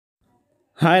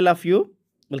Hi, all of you.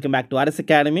 Welcome back to RS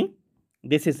Academy.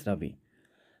 This is Ravi.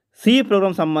 C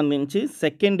program సంబంధించి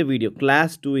second video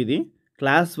class 2 ఇది.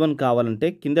 Class 1 కావాలంటే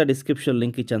కింద description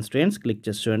link ఇచ్చాను students, click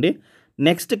చేసి చూడండి.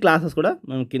 Next classes కూడా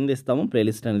మేము కింద ఇస్తాము,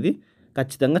 ప్లేలిస్ట్ అనేది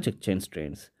ఖచ్చితంగా చెక్ చేయండి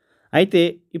స్టూడెంట్స్. అయితే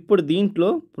ఇప్పుడు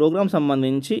దీంట్లో ప్రోగ్రామ్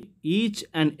సంబంధించి ఈచ్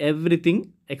అండ్ ఎవ్రీథింగ్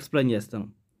ఎక్స్ప్లెయిన్ చేస్తాను.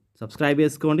 సబ్స్క్రైబ్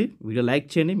చేసుకోండి, వీడియో లైక్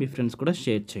చేయండి, మీ ఫ్రెండ్స్ కూడా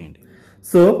షేర్ చేయండి.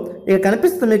 సో ఇక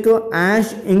కనిపిస్తుంది మీకు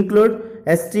ash include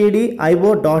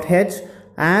stdio.h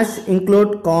ash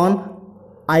include కాన్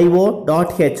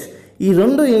io.h. ఈ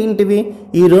రెండు ఏంటివి?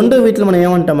 ఈ రెండు వీటిలో మనం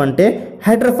ఏమంటామంటే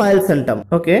హెడర్ ఫైల్స్ అంటాం.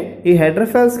 ఓకే, ఈ హెడర్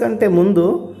ఫైల్స్ కంటే ముందు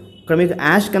ఇక్కడ మీకు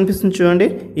యాష్ కనిపిస్తుంది చూడండి.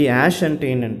 ఈ యాష్ అంటే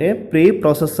ఏంటంటే ప్రీ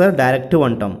ప్రాసెసర్ డైరెక్టివ్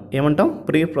అంటాం. ఏమంటాం?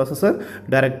 ప్రీ ప్రాసెసర్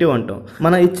డైరెక్టివ్ అంటాం.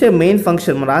 మనం ఇచ్చే మెయిన్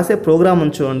ఫంక్షన్, మనం రాసే ప్రోగ్రామ్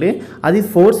చూడండి, అది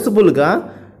ఫోర్స్ఫుల్గా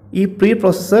ఈ ప్రీ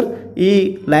ప్రాసెసర్ ఈ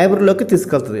లైబ్రరీలోకి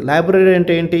తీసుకెళ్తుంది. లైబ్రరీ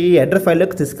అంటే ఏంటి? ఈ హెడర్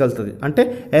ఫైల్లోకి తీసుకెళ్తుంది. అంటే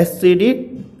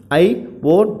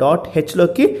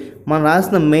stdio.hలోకి మనం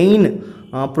రాసిన మెయిన్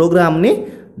ప్రోగ్రామ్ని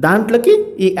దాంట్లోకి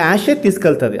ఈ యాషే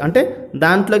తీసుకెళ్తుంది. అంటే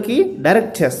దాంట్లోకి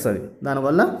డైరెక్ట్ చేస్తుంది.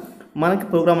 దానివల్ల మనకి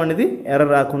ప్రోగ్రామ్ అనేది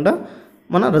ఎర్రర్ రాకుండా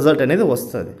మన రిజల్ట్ అనేది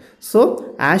వస్తుంది. So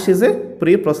ash is a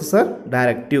pre processor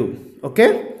directive. Okay,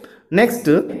 next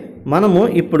మనము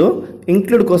ఇప్పుడు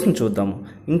ఇంక్లూడ్ కోసం చూద్దాము.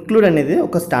 ఇంక్లూడ్ అనేది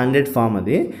ఒక స్టాండర్డ్ ఫామ్.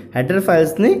 అది హెడర్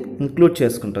ఫైల్స్ని ఇంక్లూడ్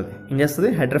చేసుకుంటుంది. ఏం చేస్తుంది?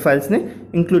 హెడర్ ఫైల్స్ని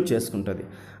ఇంక్లూడ్ చేసుకుంటుంది.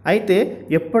 అయితే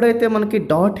ఎప్పుడైతే మనకి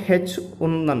 .h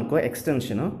ఉందనుకో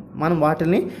ఎక్స్టెన్షన్, మనం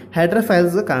వాటిని హెడర్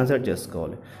ఫైల్స్గా కన్సిడర్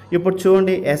చేసుకోవాలి. ఇప్పుడు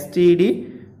చూడండి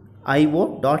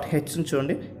stdio.h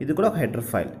చూడండి, ఇది కూడా ఒక హెడర్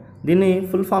ఫైల్. దీని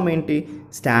ఫుల్ ఫామ్ ఏంటి?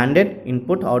 స్టాండర్డ్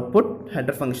ఇన్పుట్ అవుట్పుట్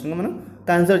హెడర్ ఫంక్షన్గా మనం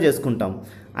కన్సిడర్ చేసుకుంటాం.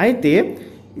 అయితే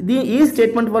ఈ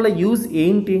స్టేట్మెంట్ వల్ల యూజ్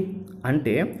ఏంటి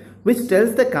అంటే, which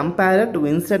tells the compiler to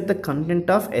insert the content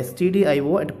of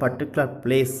stdio at particular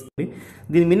place.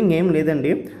 దీని మీనింగ్ ఏం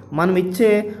లేదండి, మనం ఇచ్చే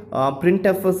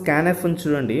ప్రింట్ఎఫ్ స్కాన్ఎఫ్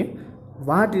చూడండి,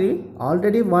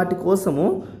 వాటి కోసము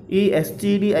ఈ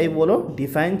stdioలో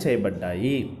డిఫైన్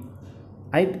చేయబడ్డాయి.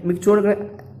 అయితే మీకు చూడగా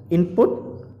ఇన్పుట్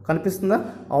కనిపిస్తుందా,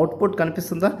 అవుట్పుట్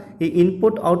కనిపిస్తుందా? ఈ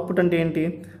ఇన్పుట్ అవుట్పుట్ అంటే ఏంటి?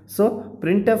 సో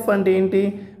ప్రింట్ఎఫ్ అంటే ఏంటి?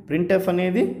 ప్రింట్ఎఫ్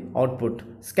అనేది అవుట్పుట్,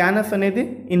 స్కాన్ఎఫ్ అనేది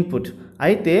ఇన్పుట్.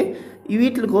 అయితే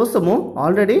వీటి కోసము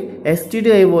ఆల్రెడీ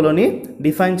stdioలోని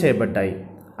డిఫైన్ చేయబడ్డాయి.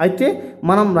 అయితే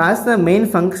మనం రాసిన మెయిన్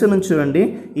ఫంక్షన్ చూడండి,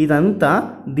 ఇదంతా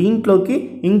దీంట్లోకి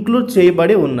ఇంక్లూడ్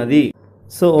చేయబడి ఉన్నది.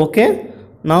 సో ఓకే,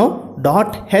 నౌ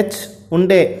 .h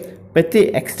ఉండే ప్రతి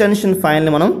ఎక్స్టెన్షన్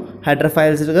ఫైల్ని మనం హెడర్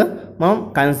ఫైల్స్గా మనం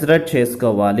కన్సిడర్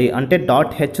చేసుకోవాలి. అంటే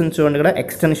 .h చూడండి ఇక్కడ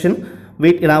ఎక్స్టెన్షన్,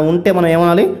 ఇలా ఉంటే మనం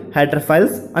ఏమనాలి? హెడర్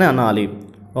ఫైల్స్ అని అనాలి.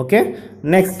 ఓకే,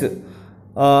 నెక్స్ట్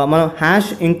మనం హ్యాష్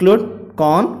ఇంక్లూడ్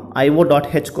కాన్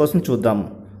io.h కోసం చూద్దాము.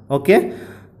 ఓకే,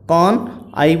 కాన్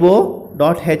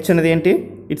io.h అనేది ఏంటి?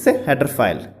 It's a header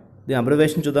file. దీని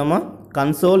అబ్రివేషన్ చూద్దామా?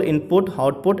 Console input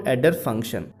output header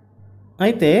function.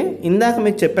 అయితే ఇందాక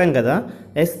మీకు చెప్పాను కదా,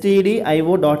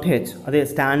 stdio.h అదే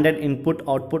స్టాండర్డ్ ఇన్పుట్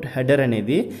అవుట్పుట్ హెడర్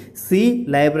అనేది సి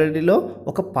లైబ్రరీలో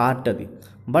ఒక పార్ట్ అది.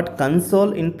 But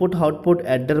console input output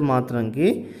header మాత్రంకి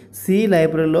C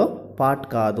లైబ్రరీలో పార్ట్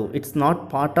కాదు. It's not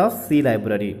part of C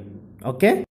library. Okay,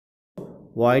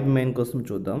 void main కోసం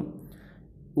చూద్దాం.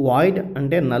 వాయిడ్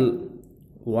అంటే నల్,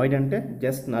 వాయిడ్ అంటే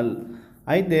జస్ట్ నల్.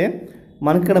 అయితే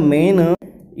మనకి ఇక్కడ మెయిన్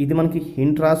ఇది మనకి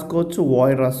హింట్ రాసుకోవచ్చు,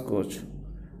 వాయిడ్ రాసుకోవచ్చు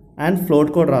అండ్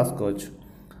ఫ్లోట్ కోడ్ రాసుకోవచ్చు.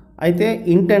 అయితే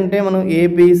ఇంట్ అంటే మనం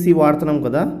ఏబిసి వాడుతున్నాం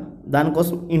కదా,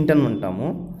 దానికోసం ఇంట్ అని అంటాము.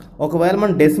 ఒకవేళ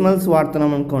మనం డెసిమల్స్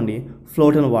వాడుతున్నాం అనుకోండి,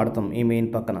 ఫ్లోట్ అని వాడతాం ఈ మెయిన్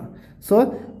పక్కన. సో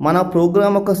మన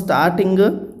ప్రోగ్రామ్ ఒక స్టార్టింగ్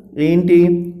ఏంటి?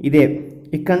 ఇదే,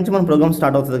 ఇక్కడ నుంచి మన ప్రోగ్రామ్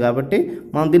స్టార్ట్ అవుతుంది కాబట్టి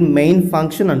మనం దీన్ని మెయిన్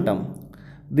ఫంక్షన్ అంటాం.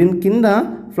 దీని కింద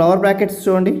ఫ్లవర్ బ్రాకెట్స్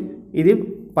చూడండి, ఇది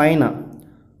పైన,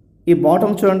 ఈ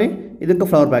బాటమ్ చూడండి, ఇది ఒక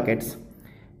ఫ్లవర్ బ్రాకెట్స్.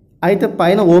 అయితే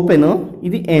పైన ఓపెన్,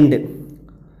 ఇది ఎండ్.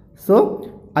 సో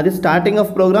అది స్టార్టింగ్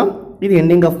ఆఫ్ ప్రోగ్రామ్, ఇది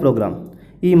ఎండింగ్ ఆఫ్ ప్రోగ్రామ్.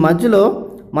 ఈ మధ్యలో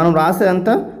మనం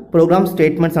రాసేదంతా ప్రోగ్రామ్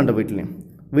స్టేట్మెంట్స్ అంట.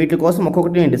 వీటి కోసం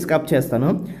ఒక్కొక్కటి నేను డిస్క్రైబ్ చేస్తాను.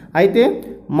 అయితే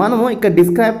మనము ఇక్కడ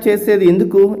డిస్క్రైబ్ చేసేది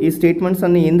ఎందుకు? ఈ స్టేట్మెంట్స్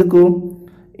అన్నీ ఎందుకు?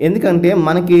 ఎందుకంటే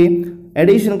మనకి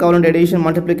ఎడిషన్ కావాలంటే ఎడిషన్,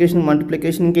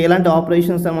 మల్టిప్లికేషన్కి ఎలాంటి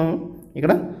ఆపరేషన్స్ మనం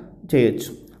ఇక్కడ చేయొచ్చు.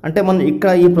 అంటే మనం ఇక్కడ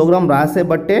ఈ ప్రోగ్రామ్ రాసే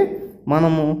బట్టే,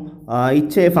 మనము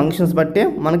ఇచ్చే ఫంక్షన్స్ బట్టే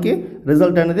మనకి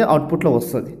రిజల్ట్ అనేది అవుట్పుట్లో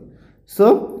వస్తుంది. సో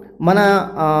మన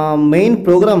మెయిన్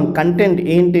ప్రోగ్రామ్ కంటెంట్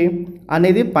ఏంటి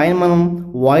అనేది పైన మనం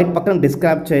వాయిడ్ పక్కన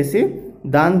డిస్క్రైబ్ చేసి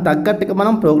దాని తగ్గట్టుగా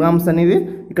మనం ప్రోగ్రామ్స్ అనేది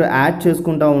ఇక్కడ యాడ్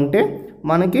చేసుకుంటూ ఉంటే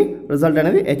మనకి రిజల్ట్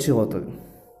అనేది అచీవ్ అవుతుంది.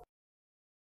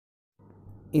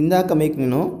 ఇందాక మీకు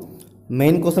నేను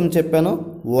మెయిన్ కోసం చెప్పాను,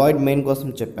 వాయిడ్ మెయిన్ కోసం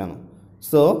చెప్పాను.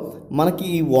 సో మనకి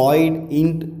ఈ వాయిడ్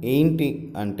ఇంట్ ఏంటి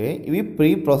అంటే, ఇవి ప్రీ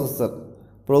ప్రాసెసర్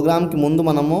ప్రోగ్రామ్కి ముందు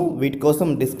మనము వీటి కోసం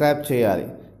డిస్క్రైబ్ చేయాలి.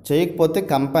 చేయకపోతే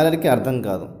కంపైలర్కి అర్థం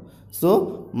కాదు. సో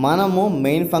మనము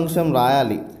మెయిన్ ఫంక్షన్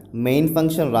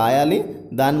రాయాలి,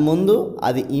 దాని ముందు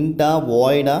అది ఇంటా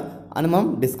వాయిడా అని మనం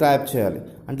డిస్క్రైబ్ చేయాలి.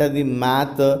 అంటే అది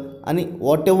మ్యాథ్ అని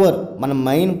వాట్ ఎవర్ మన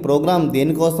మెయిన్ ప్రోగ్రామ్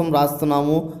దేనికోసం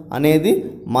రాస్తున్నాము అనేది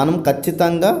మనం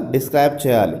ఖచ్చితంగా డిస్క్రైబ్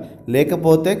చేయాలి.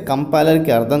 లేకపోతే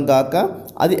కంపైలర్కి అర్థం కాక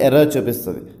అది ఎర్రర్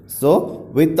చూపిస్తుంది. So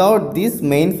without this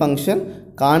main function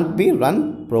can't be run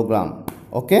programme.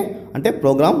 Okay, అంటే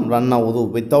ప్రోగ్రామ్ రన్ అవ్వదు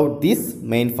without this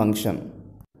main function.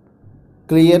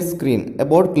 Clear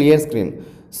screen.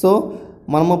 So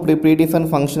మనము ప్రీడిఫైన్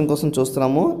ఫంక్షన్ కోసం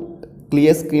చూస్తున్నాము.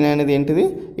 క్లియర్ స్క్రీన్ అనేది ఏంటిది?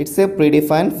 It's a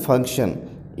predefine function.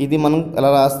 ఇది మనం ఎలా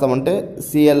రాస్తామంటే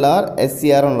CLR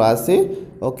SCR అని రాసి,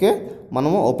 ఓకే,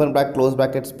 మనము ఓపెన్ బ్రాకెట్ క్లోజ్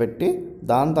బ్రాకెట్స్ పెట్టి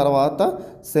దాని తర్వాత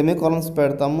సెమీకోలన్స్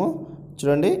పెడతాము.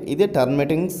 చూడండి, ఇది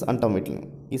టర్మినేటింగ్స్ అంటాం వీటిని.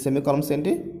 ఈ సెమీకోలన్స్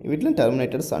ఏంటి? వీటిని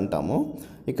టర్మినేటర్స్ అంటాము.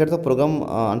 ఇక్కడితో ప్రోగ్రామ్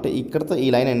అంటే ఇక్కడితో ఈ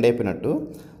లైన్ ఎండ్ అయిపోయినట్టు.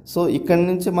 సో ఇక్కడి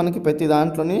నుంచి మనకి ప్రతి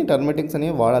దాంట్లోని టర్మినేటింగ్స్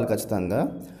అనేవి వాడాలి ఖచ్చితంగా.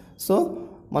 సో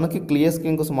మనకి క్లియర్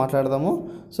స్క్రీన్ కోసం మాట్లాడదాము.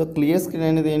 సో క్లియర్ స్క్రీన్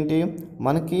అనేది ఏంటి?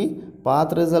 మనకి పాత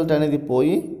రిజల్ట్ అనేది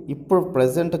పోయి ఇప్పుడు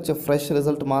ప్రజెంట్ వచ్చే ఫ్రెష్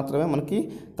రిజల్ట్ మాత్రమే మనకి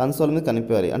కన్సోల్ మీద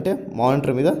కనిపించాలి, అంటే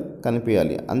మానిటర్ మీద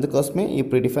కనిపించాలి. అందుకోసమే ఈ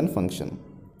predefine function.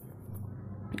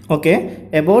 Okay,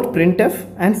 about printf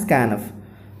and scanf.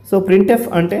 So printf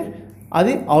అంటే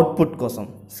అది అవుట్పుట్ కోసం,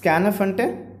 స్కాన్ఎఫ్ అంటే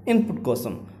ఇన్పుట్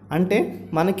కోసం. అంటే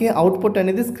మనకి అవుట్పుట్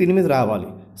అనేది స్క్రీన్ మీద రావాలి,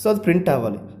 సో అది ప్రింట్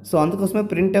అవ్వాలి. సో అందుకోసమే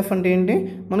ప్రింట్ఎఫ్ అంటే ఏంటి?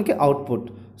 మనకి output.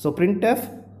 So printf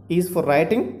is for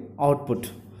writing output.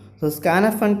 So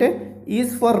scanf అంటే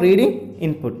ఈజ్ ఫర్ రీడింగ్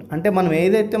ఇన్పుట్. అంటే మనం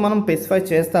ఏదైతే మనం స్పెసిఫై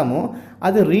చేస్తామో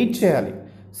అది రీడ్ చేయాలి.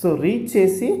 సో రీడ్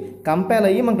చేసి కంపైల్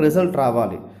అయ్యి మనకు రిజల్ట్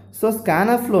రావాలి. సో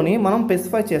స్కాన్ఎఫ్లోని మనం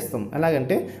స్పెసిఫై చేస్తాం.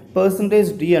 ఎలాగంటే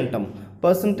 %d అంటాం.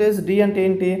 %d అంటే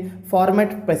ఏంటి?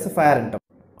 ఫార్మాట్ స్పెసిఫైయర్ అంటాం.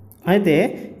 అయితే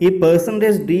ఈ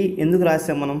 %d ఎందుకు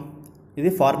రాసాం మనం? ఇది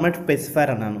ఫార్మాట్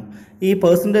స్పెసిఫైయర్ అన్నాను. ఈ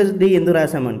 %d ఎందుకు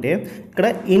రాసామంటే ఇక్కడ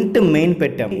ఇంట్ మెయిన్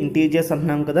పెట్టాం, ఇంటీజర్స్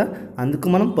అంటున్నాం కదా, అందుకు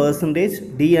మనం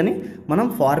 %d అని మనం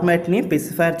ఫార్మాట్ని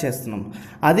స్పెసిఫైర్ చేస్తున్నాం.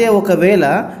 అదే ఒకవేళ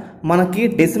మనకి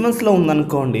డెసిమల్స్లో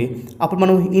ఉందనుకోండి, అప్పుడు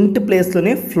మనం ఇంట్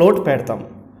ప్లేస్లోనే ఫ్లోట్ పెడతాం.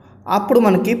 అప్పుడు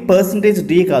మనకి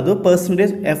 %d కాదు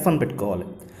 %f అని పెట్టుకోవాలి.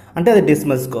 అంటే అది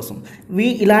డెసిమల్స్ కోసం.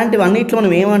 ఇలాంటివన్నిట్లో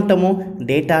మనం ఏమంటాము?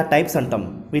 డేటా టైప్స్ అంటాం.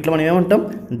 వీటిలో మనం ఏమంటాం?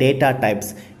 Data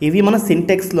types. ఇవి మన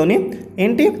సింటెక్స్లోని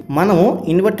ఏంటి? మనము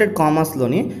ఇన్వర్టెడ్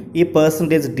కామర్స్లోని ఈ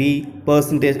 %d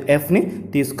 %fని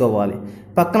తీసుకోవాలి.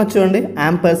 పక్కన చూడండి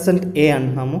 %a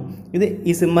అంటున్నాము.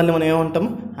 ఈ సింబల్ని మనం ఏమంటాము?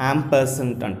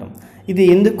 %. అంటాం. ఇది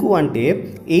ఎందుకు అంటే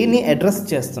ఏని అడ్రస్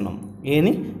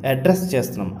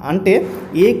చేస్తున్నాం. అంటే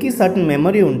ఏకి సర్టన్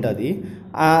మెమరీ ఉంటుంది,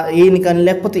 ఏని కానీ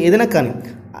లేకపోతే ఏదైనా కానీ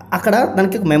అక్కడ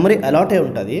దానికి ఒక మెమరీ అలాట్ అయి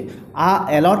ఉంటుంది. ఆ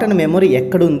అలాట్ అయిన మెమరీ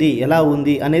ఎక్కడుంది, ఎలా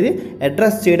ఉంది అనేది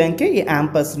అడ్రస్ చేయడానికి ఈ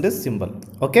 %. సింబల్.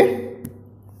 ఓకే,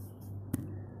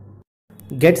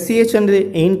 getch అనేది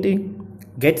ఏంటి?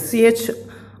 getch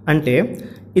అంటే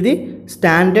ఇది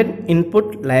standard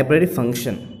input library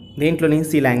function. దేంట్లోని?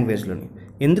 C లాంగ్వేజ్లోని.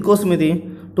 ఎందుకోసం ఇది?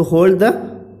 To hold the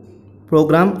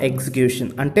program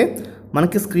execution. అంటే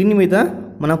మనకి స్క్రీన్ మీద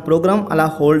మన ప్రోగ్రామ్ అలా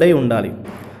హోల్డ్ అయి ఉండాలి.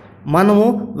 మనము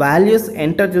వాల్యూస్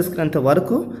ఎంటర్ చేసుకునేంత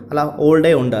వరకు అలా హోల్డ్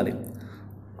అయి ఉండాలి.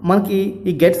 మనకి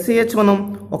ఈ getch మనం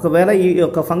ఒకవేళ ఈ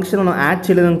యొక్క ఫంక్షన్ మనం యాడ్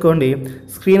చేయలేదనుకోండి,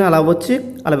 స్క్రీన్ అలా వచ్చి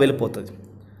అలా వెళ్ళిపోతుంది.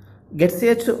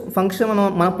 getch ఫంక్షన్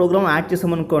మన ప్రోగ్రామ్ యాడ్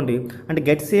చేసామనుకోండి, అంటే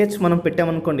getch మనం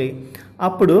పెట్టామనుకోండి,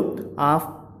 అప్పుడు ఆ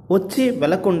వచ్చి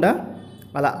వెళ్ళకుండా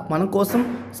అలా మన కోసం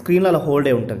స్క్రీన్లో అలా హోల్డ్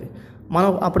అయి ఉంటుంది.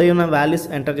 మనం అప్పుడు ఏమైనా వాల్యూస్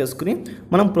ఎంటర్ చేసుకుని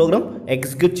మనం ప్రోగ్రామ్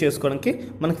ఎగ్జిక్యూట్ చేసుకోవడానికి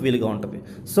మనకు వీలుగా ఉంటుంది.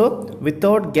 సో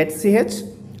వితౌట్ getch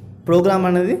ప్రోగ్రామ్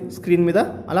అనేది స్క్రీన్ మీద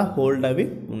అలా హోల్డ్ అవి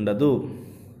ఉండదు.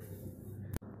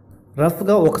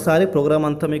 రఫ్గా ఒకసారి ప్రోగ్రామ్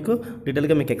అంతా మీకు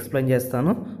డీటెయిల్గా మీకు ఎక్స్ప్లెయిన్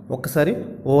చేస్తాను. ఒకసారి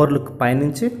ఓవర్లుక్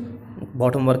పైనుంచి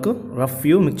బాటమ్ వరకు రఫ్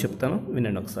వ్యూ మీకు చెప్తాను,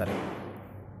 వినండి ఒకసారి.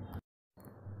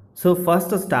 సో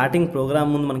ఫస్ట్ స్టార్టింగ్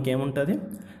ప్రోగ్రామ్ ముందు మనకి ఏముంటుంది?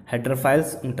 హెడర్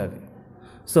ఫైల్స్ ఉంటుంది.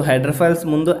 సో హెడర్ ఫైల్స్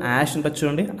ముందు యాష్ ఉంటుంది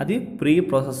చూడండి, అది ప్రీ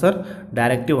ప్రాసెసర్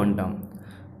డైరెక్టివ్ అంటాం.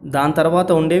 దాని తర్వాత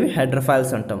ఉండేవి హెడర్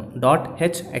ఫైల్స్ అంటాం.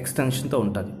 .h ఎక్స్టెన్షన్తో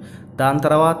ఉంటుంది. దాని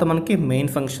తర్వాత మనకి మెయిన్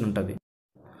ఫంక్షన్ ఉంటుంది.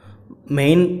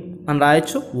 మెయిన్ అని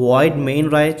రాయొచ్చు, వాయిడ్ మెయిన్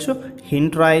రాయొచ్చు,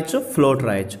 హింట్ రాయొచ్చు, ఫ్లోట్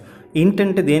రాయొచ్చు. ఇంట్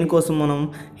అంటే దేనికోసం? మనం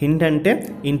హింట్ అంటే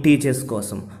ఇంటీజర్స్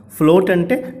కోసం, ఫ్లోట్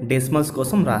అంటే డెసిమల్స్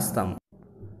కోసం రాస్తాము.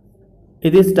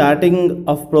 ఇది స్టార్టింగ్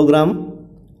ఆఫ్ ప్రోగ్రామ్.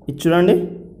 ఇది చూడండి,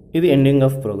 ఇది ఎండింగ్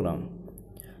ఆఫ్ ప్రోగ్రామ్.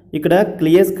 ఇక్కడ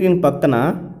క్లియర్ స్క్రీన్ పక్కన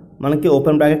మనకి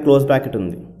ఓపెన్ బ్రాకెట్ క్లోజ్ బ్రాకెట్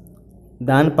ఉంది.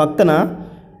 దాని పక్కన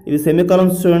ఇది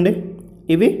సెమీకాలన్స్ చూడండి,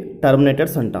 ఇవి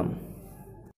టర్మినేటర్స్ అంటాం.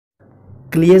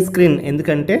 క్లియర్ స్క్రీన్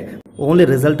ఎందుకంటే ఓన్లీ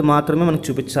రిజల్ట్ మాత్రమే మనకు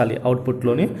చూపించాలి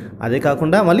అవుట్పుట్లోని. అదే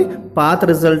కాకుండా మళ్ళీ పాత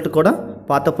రిజల్ట్ కూడా,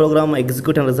 పాత ప్రోగ్రామ్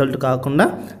ఎగ్జిక్యూట్ అయిన రిజల్ట్ కాకుండా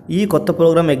ఈ కొత్త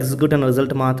ప్రోగ్రామ్ ఎగ్జిక్యూట్ అయిన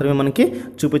రిజల్ట్ మాత్రమే మనకి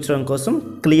చూపించడం కోసం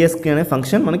క్లియర్ స్క్రీన్ అనే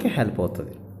ఫంక్షన్ మనకి హెల్ప్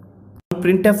అవుతుంది.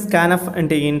 ప్రింట్ఎఫ్ స్కాన్ఎఫ్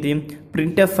అంటే ఏంటి?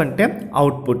 ప్రింట్ఎఫ్ అంటే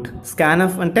అవుట్పుట్,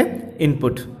 స్కాన్ఎఫ్ అంటే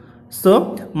ఇన్పుట్. సో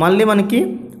మళ్ళీ మనకి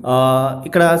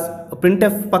ఇక్కడ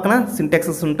ప్రింట్ఎఫ్ పక్కన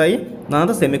సింటాక్సెస్ ఉంటాయి,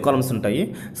 దాంట్లో సెమీకాలమ్స్ ఉంటాయి.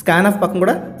 స్కాన్ఎఫ్ పక్కన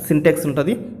కూడా సింటాక్స్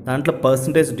ఉంటుంది, దాంట్లో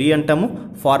 %d అంటాము,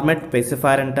 ఫార్మాట్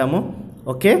స్పెసిఫైర్ అంటాము.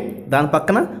 ఓకే, దాని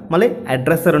పక్కన మళ్ళీ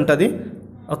అడ్రసర్ ఉంటుంది.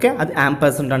 ఓకే, అది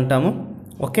యాంపర్సెంట్ అంటాము.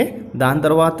 ఓకే, దాని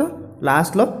తర్వాత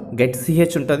లాస్ట్లో గెట్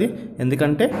ch ఉంటుంది,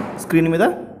 ఎందుకంటే స్క్రీన్ మీద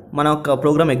మన ఒక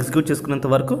ప్రోగ్రామ్ ఎగ్జిక్యూట్ చేసుకునేంత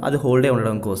వరకు అది హోల్డే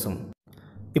ఉండడం కోసం.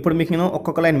 ఇప్పుడు మీకు నేను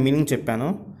ఒక్కొక్క లైన్ మీనింగ్ చెప్పాను.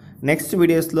 నెక్స్ట్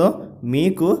వీడియోస్లో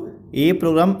మీకు ఏ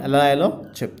ప్రోగ్రామ్ ఎలా రాయాలో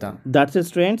చెప్తాను. That's it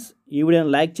friends. ఈ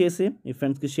వీడియోని లైక్ చేసి మీ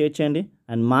ఫ్రెండ్స్కి షేర్ చేయండి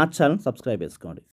అండ్ మా ఛానల్ సబ్స్క్రైబ్ చేసుకోండి.